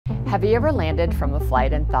Have you ever landed from a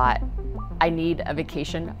flight and thought, I need a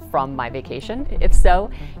vacation from my vacation? If so,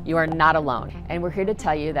 you are not alone. And we're here to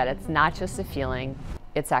tell you that it's not just a feeling,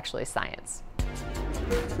 it's actually science.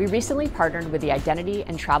 We recently partnered with the identity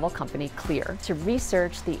and travel company Clear to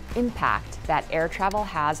research the impact that air travel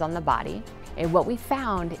has on the body. And what we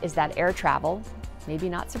found is that air travel, maybe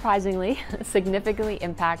not surprisingly, significantly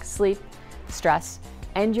impacts sleep, stress,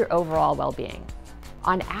 and your overall well-being.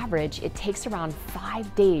 On average, it takes around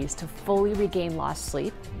 5 days to fully regain lost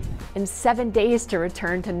sleep and 7 days to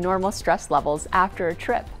return to normal stress levels after a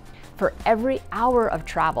trip. For every hour of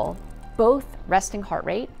travel, both resting heart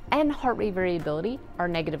rate and heart rate variability are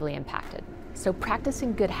negatively impacted. So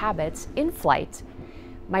practicing good habits in flight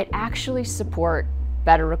might actually support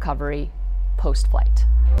better recovery post-flight.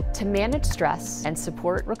 To manage stress and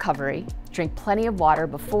support recovery, drink plenty of water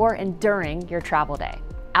before and during your travel day.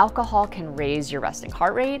 Alcohol can raise your resting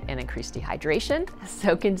heart rate and increase dehydration,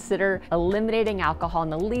 so consider eliminating alcohol in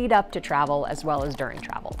the lead up to travel as well as during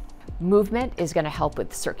travel. Movement is going to help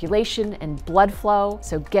with circulation and blood flow,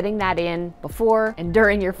 so getting that in before and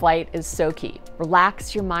during your flight is so key.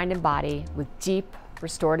 Relax your mind and body with deep,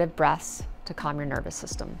 restorative breaths to calm your nervous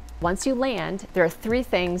system. Once you land, there are 3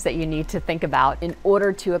 things that you need to think about in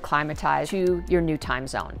order to acclimatize to your new time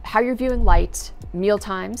zone: how you're viewing light, meal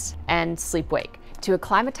times, and sleep-wake. To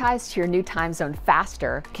acclimatize to your new time zone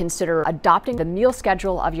faster, consider adopting the meal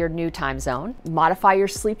schedule of your new time zone, modify your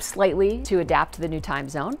sleep slightly to adapt to the new time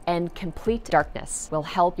zone, and complete darkness will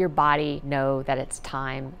help your body know that it's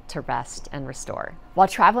time to rest and restore. While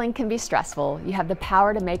traveling can be stressful, you have the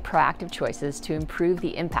power to make proactive choices to improve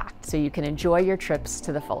the impact so you can enjoy your trips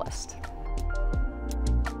to the fullest.